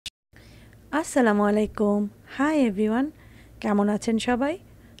আসসালামু আলাইকুম। Hi everyone, কেমন আছেন সবাই?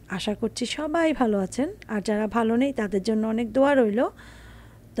 আশা করছি সবাই ভালো আছেন, আর যারা ভালো নেই তাদের জন্য অনেক দোয়া রইল।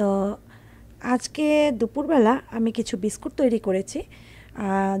 তো আজকে দুপুরবেলা আমি কিছু বিস্কুট তৈরি করেছি।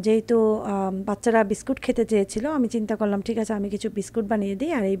 যেহেতু বাচ্চারা বিস্কুট খেতে চেয়েছিল, আমি চিন্তা করলাম ঠিক আছে আমি কিছু বিস্কুট বানিয়ে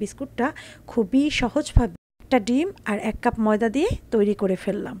দিই। আর এই বিস্কুটটা খুবই সহজভাবে একটা ডিম আর 1 কাপ ময়দা দিয়ে তৈরি করে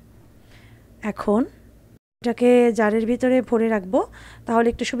ফেললাম। এখন এটাকে জারের ভিতরে ভরে রাখবো, তাহলে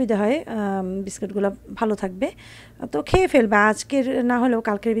একটু সুবিধা হয়, বিস্কুটগুলো ভালো থাকবে। তো খেয়ে ফেলবে, আজকের না হলেও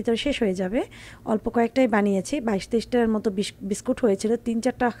কালকের ভিতরে শেষ হয়ে যাবে। অল্প কয়েকটাই বানিয়েছি, 22-23টার মতো বিস্কুট হয়েছিল,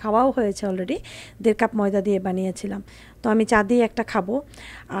 3-4টা খাওয়াও হয়েছে অলরেডি। 1.5 কাপ ময়দা দিয়ে বানিয়েছিলাম। তো আমি চা দিয়ে একটা খাবো।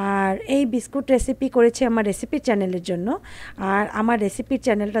 আর এই বিস্কুট রেসিপি করেছি আমার রেসিপির চ্যানেলের জন্য। আর আমার রেসিপির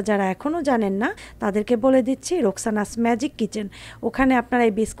চ্যানেলটা যারা এখনও জানেন না তাদেরকে বলে দিচ্ছি, রোকসানাস ম্যাজিক কিচেন। ওখানে আপনারা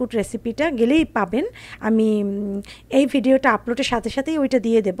এই বিস্কুট রেসিপিটা গেলেই পাবেন। আমি এই ভিডিওটা আপলোডের সাথে সাথেই ওইটা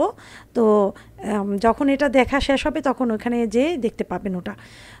দিয়ে দেব। তো যখন এটা দেখা শেষ হবে তখন ওখানে যেয়ে দেখতে পাবেন ওটা।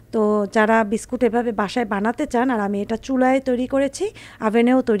 তো যারা বিস্কুট এভাবে বাসায় বানাতে চান, আর আমি এটা চুলায় তৈরি করেছি,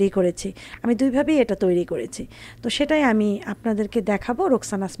 আভেনেও তৈরি করেছি, আমি দুইভাবেই এটা তৈরি করেছি। তো সেটাই আমি আপনাদেরকে দেখাবো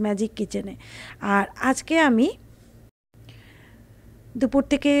রোকসানাস ম্যাজিক কিচেনে। আর আজকে আমি দুপুর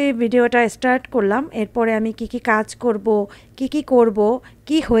থেকে ভিডিওটা স্টার্ট করলাম, এরপরে আমি কি কাজ করব, কি করব,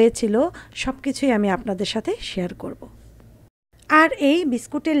 কি হয়েছিল, সব কিছুই আমি আপনাদের সাথে শেয়ার করব। আর এই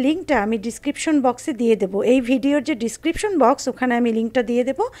বিস্কুটের লিঙ্কটা আমি ডিসক্রিপশন বক্সে দিয়ে দেবো। এই ভিডিওর যে ডিসক্রিপশন বক্স, ওখানে আমি লিঙ্কটা দিয়ে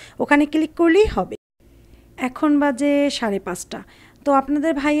দেবো, ওখানে ক্লিক করলেই হবে। এখন বাজে 5:30। তো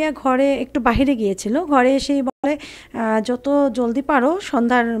আপনাদের ভাইয়া ঘরে একটু বাহিরে গিয়েছিল, ঘরে এসেই বলে যত জলদি পারো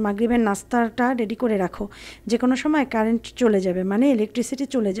সন্ধ্যার মাগরিবের নাস্তাটা রেডি করে রাখো, যে কোনো সময় কারেন্ট চলে যাবে, মানে ইলেকট্রিসিটি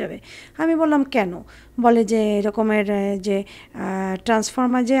চলে যাবে। আমি বললাম কেন? বলে যে এরকমের যে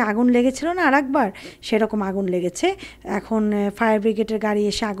ট্রান্সফর্মার যে আগুন লেগেছিল না আর একবার, সেরকম আগুন লেগেছে। এখন ফায়ার ব্রিগেডের গাড়ি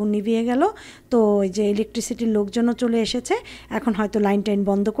এসে আগুন নিভিয়ে গেল। তো ওই যে ইলেকট্রিসিটির লোকজনও চলে এসেছে, এখন হয়তো লাইন টাইন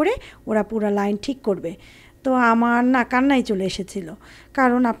বন্ধ করে ওরা পুরো লাইন ঠিক করবে। তো আমার না কান্নাই চলে এসেছিল,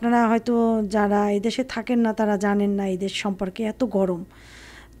 কারণ আপনারা হয়তো যারা এদেশে থাকেন না তারা জানেন না এই দেশ সম্পর্কে, এত গরম।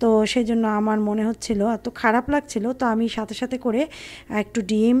 তো সেই জন্য আমার মনে হচ্ছিল, এত খারাপ লাগছিল। তো আমি সাথে সাথে করে একটু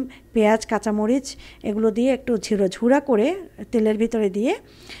ডিম, পেঁয়াজ, কাঁচামরিচ এগুলো দিয়ে একটু ঝুরা করে তেলের ভিতরে দিয়ে,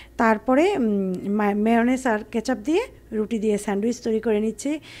 তারপরে মেয়োনেজ আর কেচাপ দিয়ে রুটি দিয়ে স্যান্ডউইচ তৈরি করে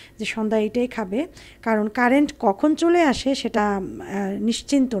নিচ্ছি, যে সন্ধ্যা এইটাই খাবে। কারণ কারেন্ট কখন চলে আসে সেটা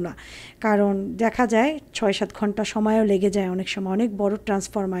নিশ্চিন্ত না, কারণ দেখা যায় 6-7 ঘন্টা সময়ও লেগে যায় অনেক সময়। অনেক বড়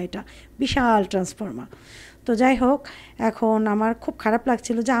ট্রান্সফর্মার, এটা বিশাল ট্রান্সফর্মার। তো যাই হোক, এখন আমার খুব খারাপ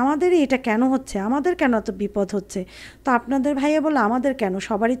লাগছিল যে আমাদেরই এটা কেন হচ্ছে, আমাদের কেন এত বিপদ হচ্ছে। তো আপনাদের ভাইয়া বলে আমাদের কেন,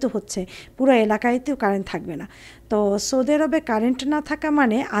 সবারই তো হচ্ছে, পুরো এলাকায়তেও কারেন্ট থাকবে না। তো সৌদি আরবে কারেন্ট না থাকা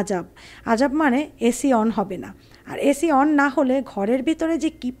মানে আজাব, আজাব মানে এসি অন হবে না। আর এসি অন না হলে ঘরের ভিতরে যে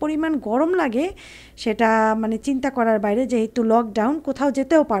কী পরিমাণ গরম লাগে সেটা মানে চিন্তা করার বাইরে। যেহেতু লকডাউন, কোথাও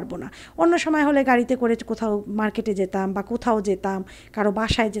যেতেও পারবো না। অন্য সময় হলে গাড়িতে করে কোথাও মার্কেটে যেতাম বা কোথাও যেতাম, কারো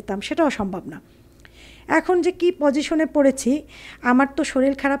বাসায় যেতাম, সেটাও সম্ভব না। এখন যে কি পজিশনে পড়েছি, আমার তো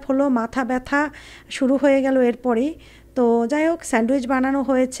শরীর খারাপ হলো, মাথা ব্যথা শুরু হয়ে গেল এরপরেই। তো যাই হোক, স্যান্ডউইচ বানানো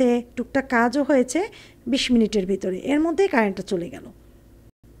হয়েছে, টুকটাক কাজও হয়েছে 20 মিনিটের ভিতরে, এর মধ্যেই কারেন্টটা চলে গেল।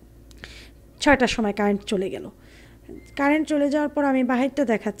 6টার সময় কারেন্ট চলে গেল। কারেন্ট চলে যাওয়ার পর আমি বাহিরটা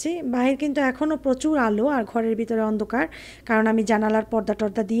দেখাচ্ছি, বাহির কিন্তু এখনও প্রচুর আলো, আর ঘরের ভিতরে অন্ধকার। কারণ আমি জানালার পর্দা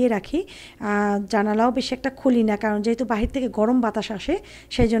টর্দা দিয়ে রাখি, জানালাও বেশি একটা খুলি না, কারণ যেহেতু বাহির থেকে গরম বাতাস আসে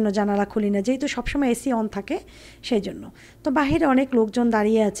সেই জন্য জানালা খুলি না, যেহেতু সবসময় এসি অন থাকে সেই জন্য। তো বাহিরে অনেক লোকজন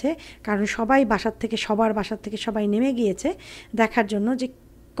দাঁড়িয়ে আছে, কারণ সবাই সবার বাসার থেকে সবাই নেমে গিয়েছে দেখার জন্য যে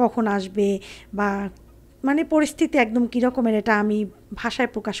কখন আসবে, বা মানে পরিস্থিতি একদম কীরকমের এটা আমি ভাষায়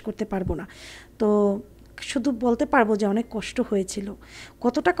প্রকাশ করতে পারবো না। তো শুধু বলতে পারবো যে অনেক কষ্ট হয়েছিল।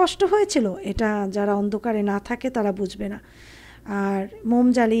 কতটা কষ্ট হয়েছিল এটা যারা অন্ধকারে না থাকে তারা বুঝবে না। আর মোম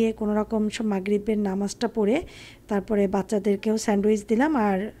জ্বালিয়ে কোনো রকম সব মাগরিবের নামাজটা পড়ে তারপরে বাচ্চাদেরকেও স্যান্ডউইচ দিলাম,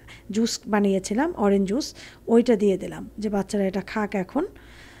 আর জুস বানিয়েছিলাম অরেঞ্জ জুস, ওইটা দিয়ে দিলাম যে বাচ্চারা এটা খাক এখন।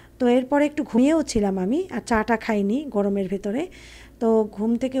 তো এরপরে একটু ঘুমিয়েও ছিলাম আমি, আর চাটা খাইনি গরমের ভেতরে। তো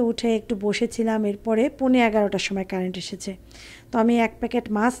ঘুম থেকে উঠে একটু বসেছিলাম, এরপরে 11:15টার সময় কারেন্ট এসেছে। তো আমি 1 প্যাকেট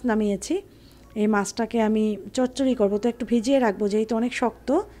মাছ নামিয়েছি। এই মাছটাকে আমি চচ্চড়ি করবো, তো একটু ভিজিয়ে রাখবো, যেহেতু অনেক শক্ত,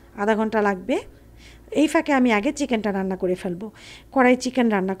 আধা ঘন্টা লাগবে। এই ফাঁকে আমি আগে চিকেনটা রান্না করে ফেলবো, কড়াই চিকেন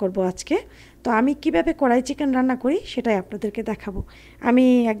রান্না করব আজকে। তো আমি কিভাবে কড়াই চিকেন রান্না করি সেটাই আপনাদেরকে দেখাবো। আমি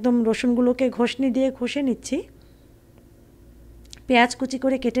একদম রসুনগুলোকে ঘষনি দিয়ে ঘষে নিচ্ছি, পেঁয়াজ কুচি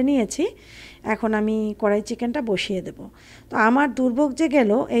করে কেটে নিয়েছি। এখন আমি কড়াই চিকেনটা বসিয়ে দেব। তো আমার দুর্ভোগ যে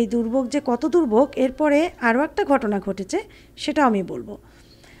গেল, এই দুর্ভোগ যে কত দুর্ভোগ, এরপরে আরও একটা ঘটনা ঘটেছে, সেটাও আমি বলবো।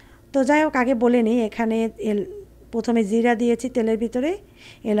 তো যাই হোক, আগে বলে নিই, এখানে প্রথমে জিরা দিয়েছি তেলের ভিতরে,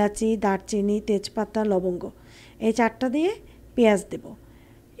 এলাচি, দারচিনি, তেজপাতা, লবঙ্গ, এই 4টা দিয়ে পেঁয়াজ দেব।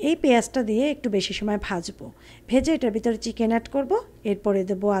 এই পেঁয়াজটা দিয়ে একটু বেশি সময় ভাজবো। ভেজে এটার ভিতরে চিকেন অ্যাড করব, এরপরে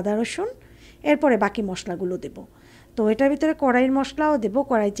দেবো আদা রসুন, এরপরে বাকি মশলাগুলো দেব। তো এটার ভিতরে কড়াইয়ের মশলাও দেব,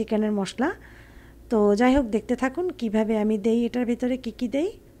 কড়াই চিকেনের মশলা। তো যাই হোক, দেখতে থাকুন কিভাবে আমি দেই, এটার ভিতরে কী দেই।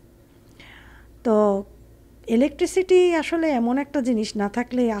 তো ইলেকট্রিসিটি আসলে এমন একটা জিনিস, না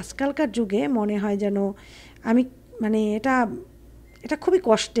থাকলে আজকালকার যুগে মনে হয় যেন আমি মানে এটা খুবই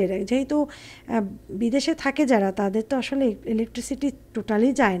কষ্টের। যেহেতু বিদেশে থাকে যারা, তাদের তো আসলে ইলেকট্রিসিটি টোটালি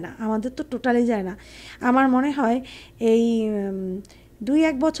যায় না, আমাদের তো টোটালি যায় না। আমার মনে হয় এই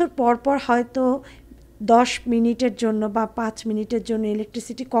 2-1 বছর পর পর হয়তো 10 মিনিটের জন্য বা 5 মিনিটের জন্য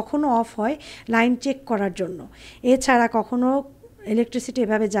ইলেকট্রিসিটি কখনো অফ হয় লাইন চেক করার জন্য। এছাড়া কখনো ইলেকট্রিসিটি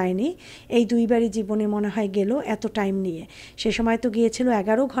এভাবে যায়নি। এই 2বারই জীবনে মনে হয় গেল এত টাইম নিয়ে। সে সময় তো গিয়েছিল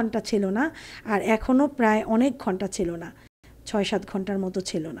 11 ঘন্টা ছিল না, আর এখনও প্রায় অনেক ঘন্টা ছিল না, 6-7 ঘন্টার মতো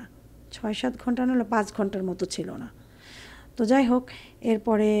ছিল না, 6-7 ঘন্টা না হলো 5 ঘন্টার মতো ছিল না। তো যাই হোক,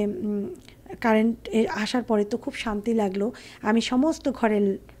 এরপরে কারেন্ট আসার পরে তো খুব শান্তি লাগলো। আমি সমস্ত ঘরের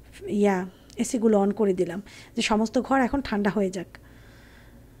এসিগুলো অন করে দিলাম, যে সমস্ত ঘর এখন ঠান্ডা হয়ে যাক।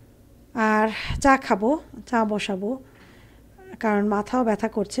 আর চা খাবো, চা বসাবো, কারণ মাথাও ব্যথা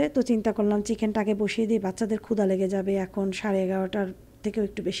করছে। তো চিন্তা করলাম চিকেনটাকে বসিয়ে দিই, বাচ্চাদের ক্ষুধা লেগে যাবে, এখন 11:30টার থেকেও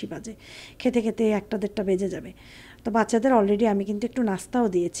একটু বেশি বাজে, খেতে খেতে 1টা-1:30টা বেজে যাবে। তো বাচ্চাদের অলরেডি আমি কিন্তু একটু নাস্তাও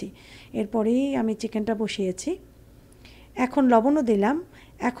দিয়েছি। এরপরেই আমি চিকেনটা বসিয়েছি। এখন লবণও দিলাম,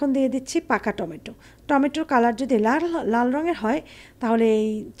 এখন দিয়ে দিচ্ছি পাকা টমেটো। টমেটোর কালার যদি লাল লাল রঙের হয় তাহলে এই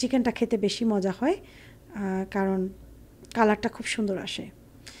চিকেনটা খেতে বেশি মজা হয়, কারণ কালারটা খুব সুন্দর আসে।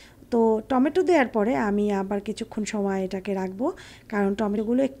 তো টমেটো দেওয়ার পরে আমি আবার কিছুক্ষণ সময় এটাকে রাখবো, কারণ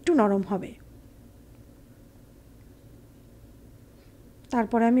টমেটোগুলো একটু নরম হবে।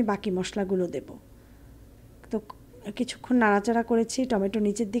 তারপরে আমি বাকি মশলাগুলো দেব। তো কিছুক্ষণ নাড়াচাড়া করেছি, টমেটো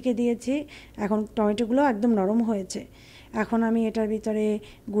নিচের দিকে দিয়েছি, এখন টমেটোগুলো একদম নরম হয়েছে। এখন আমি এটার ভিতরে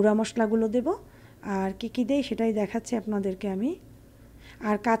গুঁড়া মশলাগুলো দেব, আর কী দেই সেটাই দেখাচ্ছি আপনাদেরকে আমি।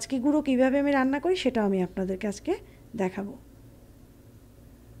 আর কাচকি গুঁড়ো কীভাবে আমি রান্না করি সেটাও আমি আপনাদেরকে আজকে দেখাবো।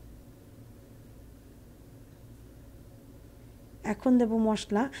 এখন দেব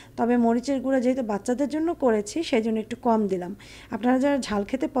মশলা, তবে মরিচের গুঁড়া যেহেতু বাচ্চাদের জন্য করেছি সেই জন্য একটু কম দিলাম। আপনারা যারা ঝাল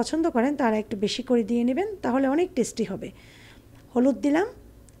খেতে পছন্দ করেন তারা একটু বেশি করে দিয়ে নেবেন, তাহলে অনেক টেস্টি হবে। হলুদ দিলাম,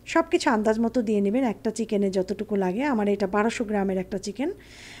 সব কিছু আন্দাজ মতো দিয়ে নেবেন, একটা চিকেনে যতটুকু লাগে। আমার এটা 1200 গ্রামের একটা চিকেন।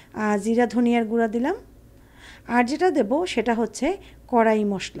 জিরা ধনিয়ার গুঁড়া দিলাম। আর যেটা দেব সেটা হচ্ছে কড়াই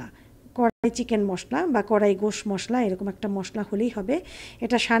মশলা, কড়াই চিকেন মশলা বা কড়াই গোশ মশলা, এরকম একটা মশলা হলেই হবে।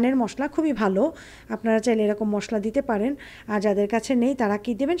 এটা শানের মশলা, খুবই ভালো, আপনারা চাইলে এরকম মশলা দিতে পারেন। আর যাদের কাছে নেই তারা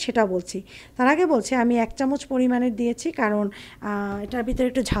কি দেবেন সেটাও বলছি। তার আগে বলছি আমি 1 চামচ পরিমাণের দিয়েছি, কারণ এটার ভিতরে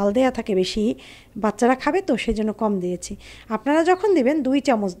একটু ঝাল দেয়া থাকে বেশি, বাচ্চারা খাবে তো সেই জন্য কম দিয়েছি। আপনারা যখন দেবেন 2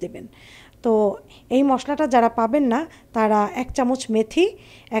 চামচ দেবেন। তো এই মশলাটা যারা পাবেন না তারা 1 চামচ মেথি,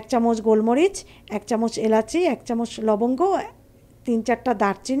 1 চামচ গোলমরিচ, 1 চামচ এলাচি, 1 চামচ লবঙ্গ, 3-4টা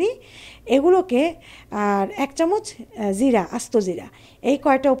দারচিনি, এগুলোকে আর 1 চামচ জিরা, আস্ত জিরা, এই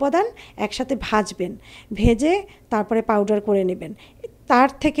কয়টা উপাদান একসাথে ভাজবেন। ভেজে তারপরে পাউডার করে নেবেন। তার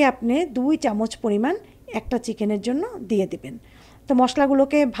থেকে আপনি 2 চামচ পরিমাণ একটা চিকেনের জন্য দিয়ে দেবেন। তো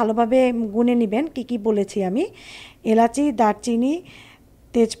মশলাগুলোকে ভালোভাবে গুনে নেবেন, কি বলেছি আমি। এলাচি, দারচিনি,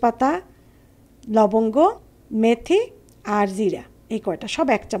 তেজপাতা, লবঙ্গ, মেথি আর জিরা, এই কয়টা সব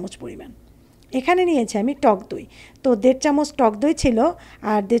 1 চামচ পরিমাণ। এখানে নিয়েছি আমি টক দই। তো 1.5 চামচ টক দই ছিল,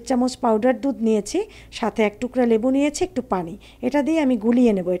 আর 1.5 চামচ পাউডার দুধ নিয়েছি, সাথে 1 টুকরা লেবু নিয়েছি, একটু পানি, এটা দিয়ে আমি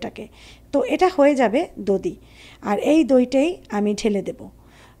গুলিয়ে নেব এটাকে। তো এটা হয়ে যাবে দধি। আর এই দইটাই আমি ঢেলে দেব,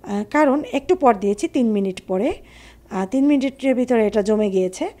 কারণ একটু পর দিয়েছি 3 মিনিট পরে। 3 মিনিটের ভিতরে এটা জমে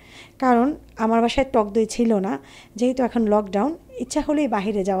গিয়েছে, কারণ আমার বাসায় টক দই ছিল না। যেহেতু এখন লকডাউন, ইচ্ছা হলেই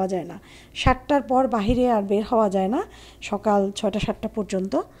বাহিরে যাওয়া যায় না, 7টার পর বাহিরে আর বের হওয়া যায় না, সকাল 6টা-7টা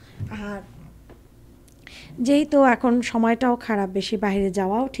পর্যন্ত। আর যেহেতু এখন সময়টাও খারাপ, বেশি বাইরে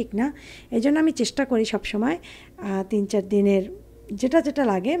যাওয়াও ঠিক না, এই জন্য আমি চেষ্টা করি সবসময় 3-4 দিনের যেটা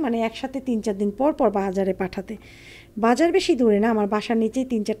লাগে, মানে একসাথে 3-4 দিন পর পর বাজারে পাঠাতে। বাজার বেশি দূরে না, আমার বাসার নিচেই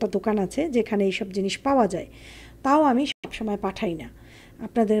 3-4টা দোকান আছে যেখানে এইসব জিনিস পাওয়া যায়। তাও আমি সবসময় পাঠাই না।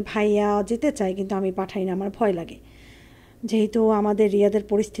 আপনাদের ভাইয়া যেতে চায় কিন্তু আমি পাঠাই না, আমার ভয় লাগে। যেহেতু আমাদের রিয়াদের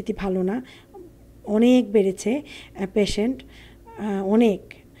পরিস্থিতি ভালো না, অনেক বেড়েছে পেশেন্ট, অনেক,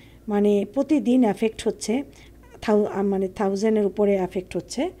 মানে প্রতিদিন অ্যাফেক্ট হচ্ছে, মানে 1000-এর উপরে অ্যাফেক্ট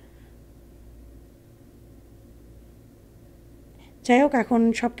হচ্ছে। যাই হোক, এখন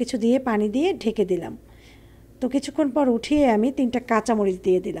সব কিছু দিয়ে পানি দিয়ে ঢেকে দিলাম। তো কিছুক্ষণ পর উঠিয়ে আমি 3টা কাঁচামরিচ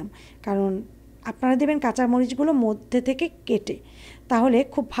দিয়ে দিলাম, কারণ আপনারা দেবেন কাঁচামরিচগুলো মধ্যে থেকে কেটে, তাহলে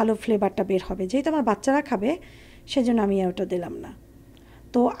খুব ভালো ফ্লেভারটা বের হবে। যেহেতু আমার বাচ্চারা খাবে সেজন্য আমি ওটা দিলাম না।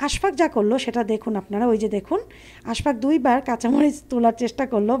 তো আশফাক যা করলো সেটা দেখুন আপনারা, ওই যে দেখুন আশফাক 2বার কাঁচামরিচ তোলার চেষ্টা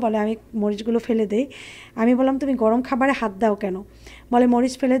করলো, বলে আমি মরিচগুলো ফেলে দেই। আমি বললাম তুমি গরম খাবারে হাত দাও কেন? বলে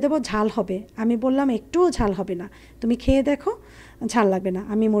মরিচ ফেলে দেবো, ঝাল হবে। আমি বললাম একটুও ঝাল হবে না, তুমি খেয়ে দেখো, ঝাল লাগবে না,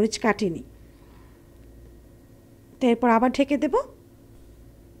 আমি মরিচ কাটিনি। তো এরপর আবার ঢেকে দেবো।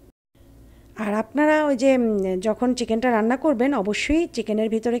 আর আপনারা ওই যে যখন চিকেনটা রান্না করবেন অবশ্যই চিকেনের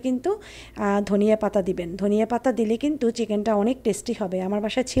ভিতরে কিন্তু ধনিয়া পাতা দিবেন। ধনিয়া পাতা দিলে কিন্তু চিকেনটা অনেক টেস্টি হবে। আমার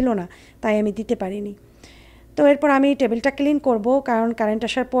বাসায় ছিল না, তাই আমি দিতে পারিনি। তো এরপর আমি টেবিলটা ক্লিন করব, কারণ কারেন্ট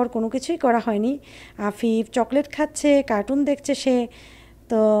আসার পর কোনো কিছুই করা হয়নি। আফিফ চকলেট খাচ্ছে, কার্টুন দেখছে সে।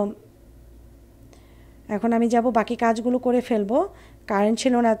 তো এখন আমি যাব বাকি কাজগুলো করে ফেলবো। কারেন্ট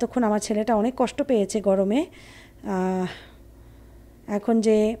ছিল না এতক্ষণ, আমার ছেলেটা অনেক কষ্ট পেয়েছে গরমে। এখন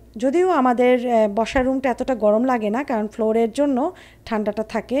যে যদিও আমাদের বসার রুমটা এতটা গরম লাগে না, কারণ ফ্লোরের জন্য ঠান্ডাটা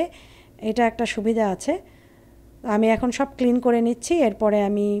থাকে, এটা একটা সুবিধা আছে। আমি এখন সব ক্লিন করে নিচ্ছি, এরপরে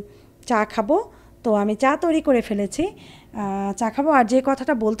আমি চা খাবো। তো আমি চা তৈরি করে ফেলেছি, চা খাবো। আর যে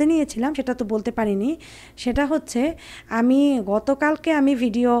কথাটা বলতে নিয়েছিলাম সেটা তো বলতে পারিনি, সেটা হচ্ছে আমি গতকালকে আমি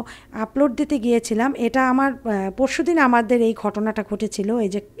ভিডিও আপলোড দিতে গিয়েছিলাম। এটা আমার পরশুদিন আমাদের এই ঘটনাটা ঘটেছিল, এই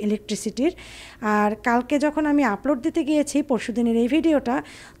যে ইলেকট্রিসিটির। আর কালকে যখন আমি আপলোড দিতে গিয়েছি পরশুদিনের এই ভিডিওটা,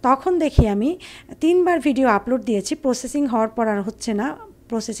 তখন দেখি আমি 3বার ভিডিও আপলোড দিয়েছি, প্রসেসিং হওয়ার পর আর হচ্ছে না,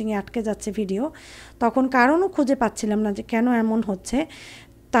 প্রসেসিংয়ে আটকে যাচ্ছে ভিডিও। তখন কারণও খুঁজে পাচ্ছিলাম না যে কেন এমন হচ্ছে।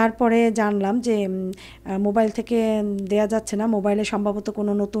 তারপরে জানলাম যে মোবাইল থেকে দেয়া যাচ্ছে না, মোবাইলে সম্ভবত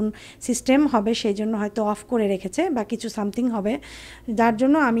কোনো নতুন সিস্টেম হবে, সেই জন্য হয়তো অফ করে রেখেছে বা কিছু সামথিং হবে, যার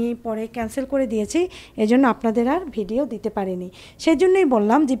জন্য আমি পরে ক্যান্সেল করে দিয়েছি। এজন্য আপনাদের আর ভিডিও দিতে পারিনি। সেই জন্যই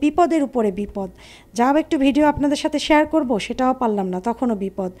বললাম যে বিপদের উপরে বিপদ, যাও একটু ভিডিও আপনাদের সাথে শেয়ার করব সেটাও পারলাম না, তখনও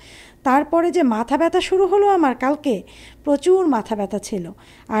বিপদ। তারপরে যে মাথা ব্যথা শুরু হলো আমার, কালকে প্রচুর মাথা ব্যথা ছিল।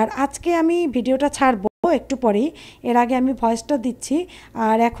 আর আজকে আমি ভিডিওটা ছাড়বো একটু পরেই, এর আগে আমি ভয়েসটা দিচ্ছি।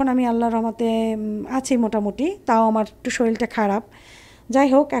 আর এখন আমি আল্লাহর রহমতে আছি মোটামুটি, তাও আমার একটু শরীরটা খারাপ। যাই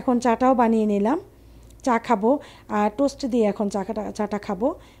হোক, এখন চাটাও বানিয়ে নিলাম, চা খাবো। আর টোস্ট দিয়ে এখন চাটা খাবো।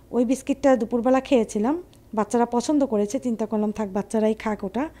 ওই বিস্কিটটা দুপুরবেলা খেয়েছিলাম, বাচ্চারা পছন্দ করেছে, চিন্তা করলাম থাক বাচ্চারাই খাক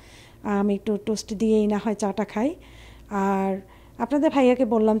ওটা, আমি একটু টোস্ট দিয়েই না হয় চাটা খাই। আর আপনাদের ভাইয়াকে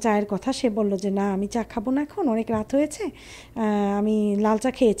বললাম চায়ের কথা, সে বলল যে না আমি চা খাবো না, এখন অনেক রাত হয়েছে, আমি লাল চা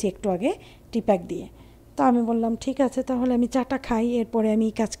খেয়েছি একটু আগে টি প্যাক দিয়ে। তো আমি বললাম ঠিক আছে তাহলে আমি চাটা খাই, এরপরে আমি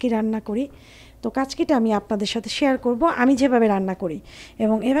কাচকি রান্না করি। তো কাচকিটা আমি আপনাদের সাথে শেয়ার করব আমি যেভাবে রান্না করি,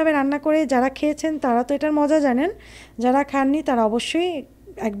 এবং এভাবে রান্না করে যারা খেয়েছেন তারা তো এটার মজা জানেন, যারা খাননি তারা অবশ্যই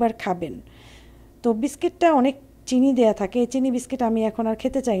একবার খাবেন। তো বিস্কিটটা অনেক চিনি দেয়া থাকে, এই চিনি বিস্কিট আমি এখন আর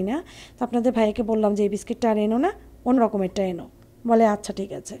খেতে চাই না। তো আপনাদের ভাইকে বললাম যে এই বিস্কিটটা আর এনো না, অন্য রকমেরটা এনো। বলে আচ্ছা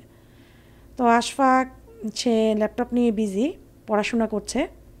ঠিক আছে। তো আশফাক সে ল্যাপটপ নিয়ে বিজি, পড়াশোনা করছে।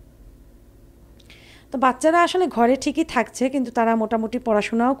 তো বাচ্চারা আসলে ঘরে ঠিকই থাকছে, কিন্তু তারা মোটামুটি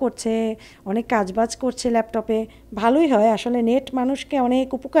পড়াশোনাও করছে, অনেক কাজবাজ করছে ল্যাপটপে, ভালোই হয় আসলে, নেট মানুষকে অনেক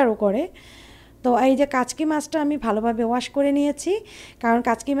উপকারও করে। তো এই যে কাচকি মাছটা আমি ভালোভাবে ওয়াশ করে নিয়েছি, কারণ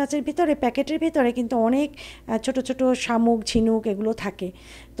কাচকি মাছের ভিতরে প্যাকেটের ভিতরে কিন্তু অনেক ছোট ছোট শামুক ঝিনুক এগুলো থাকে,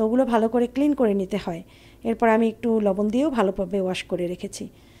 তো ওগুলো ভালো করে ক্লিন করে নিতে হয়। এরপর আমি একটু লবণ দিয়েও ভালোভাবে ওয়াশ করে রেখেছি।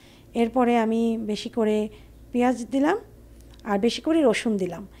 এরপরে আমি বেশি করে পেঁয়াজ দিলাম আর বেশি করে রসুন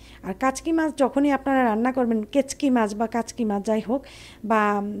দিলাম। আর কাচকি মাছ যখনই আপনারা রান্না করবেন, কেচকি মাছ বা কাচকি মাছ যাই হোক, বা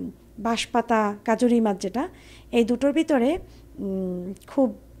বাঁশপাতা কাজুরি মাছ যেটা, এই দুটোর ভিতরে খুব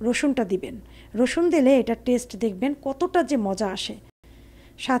রসুনটা দিবেন। রসুন দিলে এটার টেস্ট দেখবেন কতটা যে মজা আসে।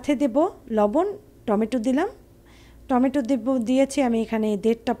 সাথে দেব লবণ, টমেটো দিলাম, টমেটো দিয়েছি আমি এখানে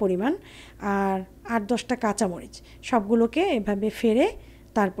 1.5টা পরিমাণ, আর 8-10টা কাঁচামরিচ, সবগুলোকে এভাবে ফেরে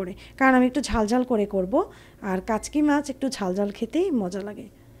তারপরে, কারণ আমি একটু ঝালঝাল করে করব, আর কাচকি মাছ একটু ঝালঝাল খেতেই মজা লাগে।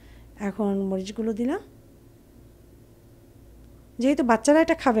 এখন মরিচগুলো দিলাম, যেহেতু বাচ্চারা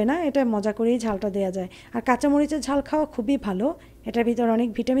এটা খাবে না, এটা মজা করেই ঝালটা দেওয়া যায়। আর কাঁচামরিচের ঝাল খাওয়া খুবই ভালো, এটার ভিতরে অনেক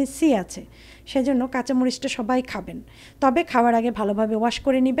ভিটামিন সি আছে, সেজন্য কাঁচামরিচটা সবাই খাবেন। তবে খাওয়ার আগে ভালোভাবে ওয়াশ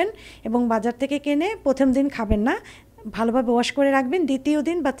করে নেবেন, এবং বাজার থেকে কিনে প্রথম দিন খাবেন না, ভালোভাবে ওয়াশ করে রাখবেন, দ্বিতীয়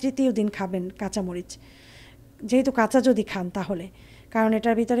দিন বা তৃতীয় দিন খাবেন কাঁচামরিচ, যেহেতু কাঁচা যদি খান তাহলে, কারণ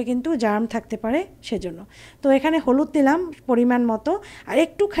এটার ভিতরে কিন্তু জার্ম থাকতে পারে সেজন্য। তো এখানে হলুদ দিলাম পরিমাণ মতো, আর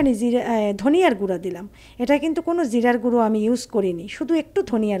একটুখানি ধনিয়ার গুঁড়া দিলাম। এটা কিন্তু কোনো জিরার গুঁড়ো আমি ইউজ করিনি, শুধু একটু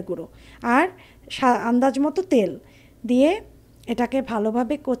ধনিয়ার গুঁড়ো, আর আন্দাজ মতো তেল দিয়ে এটাকে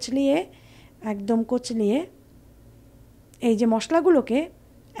ভালোভাবে কচলিয়ে, একদম কচলিয়ে এই যে মশলাগুলোকে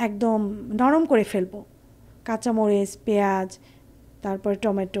একদম নরম করে ফেলবো, কাঁচামরিচ, পেঁয়াজ, তারপরে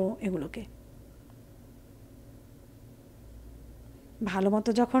টমেটো, এগুলোকে ভালো মতো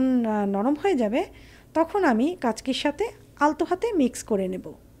যখন নরম হয়ে যাবে, তখন আমি কাচকির সাথে আলতো হাতে মিক্স করে নেব।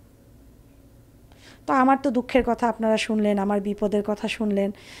 তো আমার তো দুঃখের কথা আপনারা শুনলেন, আমার বিপদের কথা শুনলেন।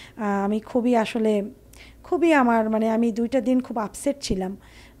 আমি খুবই আসলে খুবই আমার মানে আমি 2টা দিন খুব আপসেট ছিলাম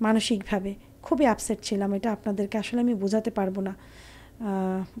মানসিকভাবে, খুবই আপসেট ছিলাম। এটা আপনাদেরকে আসলে আমি বোঝাতে পারবো না,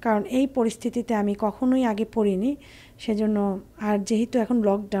 কারণ এই পরিস্থিতিতে আমি কখনোই আগে পড়িনি, সেজন্য। আর যেহেতু এখন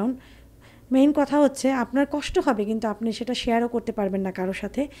লকডাউন, মেইন কথা হচ্ছে আপনার কষ্ট হবে কিন্তু আপনি সেটা শেয়ারও করতে পারবেন না কারোর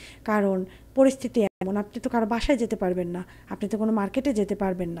সাথে, কারণ পরিস্থিতি এমন। আপনি তো কারো বাসায় যেতে পারবেন না, আপনি তো কোনো মার্কেটে যেতে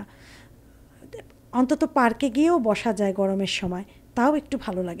পারবেন না, অন্তত পার্কে গিয়েও বসা যায় গরমের সময়, তাও একটু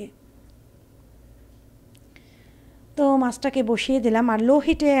ভালো লাগে। তো মাছটাকে বসিয়ে দিলাম, আর লো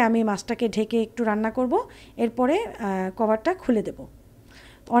হিটে আমি মাছটাকে ঢেকে একটু রান্না করব, এরপরে কভারটা খুলে দেব।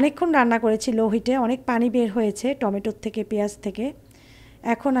 অনেকক্ষণ রান্না করেছি লো হিটে, অনেক পানি বের হয়েছে টমেটোর থেকে, পেঁয়াজ থেকে।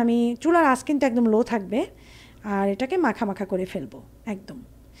 এখন আমি চুলার আঁচ কিন্তু একদম লো থাকবে, আর এটাকে মাখা মাখা করে ফেলবো একদম।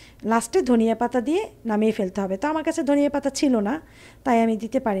 লাস্টে ধনিয়া পাতা দিয়ে নামিয়ে ফেলতে হবে, তো আমার কাছে ধনিয়া পাতা ছিল না, তাই আমি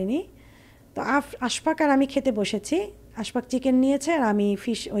দিতে পারিনি। তো আশফাক আর আমি খেতে বসেছি। আশফাক চিকেন নিয়েছে আর আমি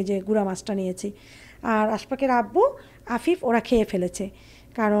ফিশ, ওই যে গুঁড়া মাছটা নিয়েছি। আর আশফাকের আব্বু, আফিফ ওরা খেয়ে ফেলেছে,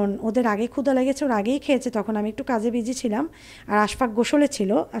 কারণ ওদের আগে ক্ষুধা লেগেছে, ওরা আগেই খেয়েছে, তখন আমি একটু কাজে বিজি ছিলাম। আর আশফাক গোসলে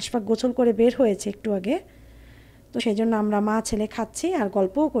ছিল, আশফাক গোসল করে বের হয়েছে একটু আগে। তো সেই জন্য আমরা মা ছেলে খাচ্ছি আর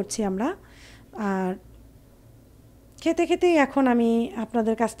গল্পও করছি আমরা। আর খেতে খেতেই এখন আমি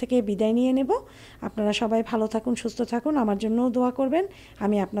আপনাদের কাছ থেকে বিদায় নিয়ে নেব। আপনারা সবাই ভালো থাকুন, সুস্থ থাকুন, আমার জন্যও দোয়া করবেন।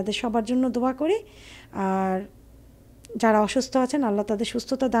 আমি আপনাদের সবার জন্য দোয়া করি। আর যারা অসুস্থ আছেন আল্লাহ তাদের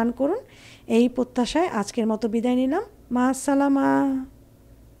সুস্থতা দান করুন, এই প্রত্যাশায় আজকের মতো বিদায় নিলাম। মা আসসালামা।